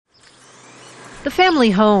The family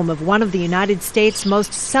home of one of the United States'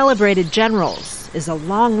 most celebrated generals is a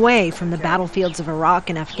long way from the battlefields of Iraq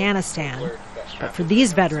and Afghanistan. But for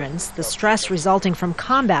these veterans, the stress resulting from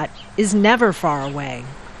combat is never far away.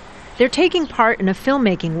 They're taking part in a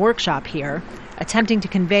filmmaking workshop here, attempting to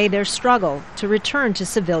convey their struggle to return to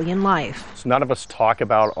civilian life. So none of us talk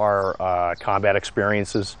about our combat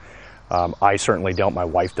experiences. I certainly don't. My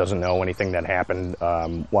wife doesn't know anything that happened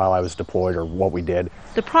while I was deployed or what we did.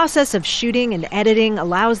 The process of shooting and editing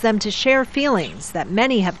allows them to share feelings that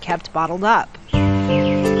many have kept bottled up.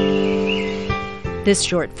 This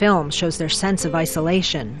short film shows their sense of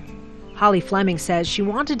isolation. Holly Fleming says she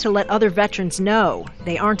wanted to let other veterans know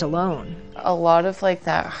they aren't alone. A lot of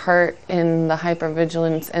that hurt and the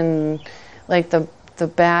hypervigilance and the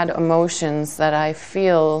bad emotions that I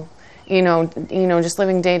feel, just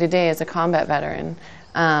living day to day as a combat veteran.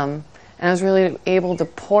 And I was really able to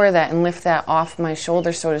pour that and lift that off my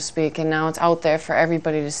shoulder, so to speak, and now it's out there for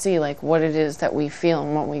everybody to see, what it is that we feel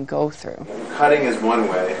and what we go through. Cutting is one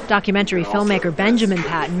way. Documentary filmmaker Benjamin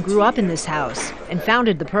Patton grew up in this house and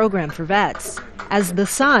founded the program for vets. As the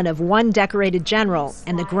son of one decorated general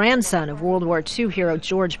and the grandson of World War II hero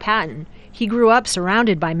George Patton, he grew up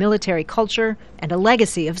surrounded by military culture and a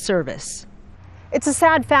legacy of service. It's a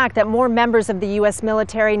sad fact that more members of the U.S.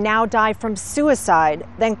 military now die from suicide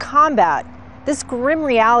than combat. This grim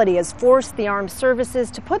reality has forced the armed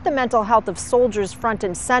services to put the mental health of soldiers front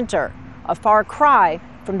and center, a far cry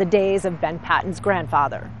from the days of Ben Patton's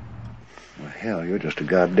grandfather. Well, hell, you're just a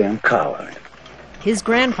goddamn coward. His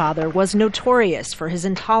grandfather was notorious for his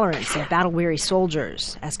intolerance of battle-weary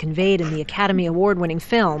soldiers, as conveyed in the Academy Award-winning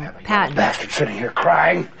film, Patton. Bastard sitting here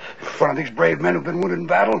crying in front of these brave men who've been wounded in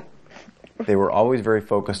battle. They were always very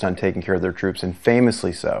focused on taking care of their troops, and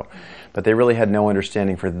famously so. But they really had no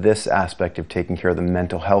understanding for this aspect of taking care of the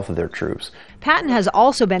mental health of their troops. Patton has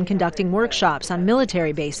also been conducting workshops on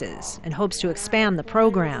military bases and hopes to expand the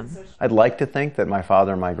program. I'd like to think that my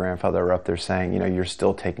father and my grandfather are up there saying, you're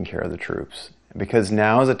still taking care of the troops. Because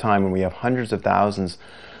now is a time when we have hundreds of thousands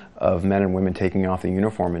of men and women taking off the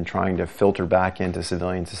uniform and trying to filter back into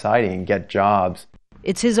civilian society and get jobs.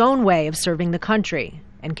 It's his own way of serving the country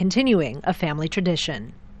and continuing a family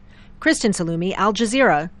tradition. Kristen Saloomey, Al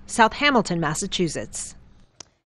Jazeera, South Hamilton, Massachusetts.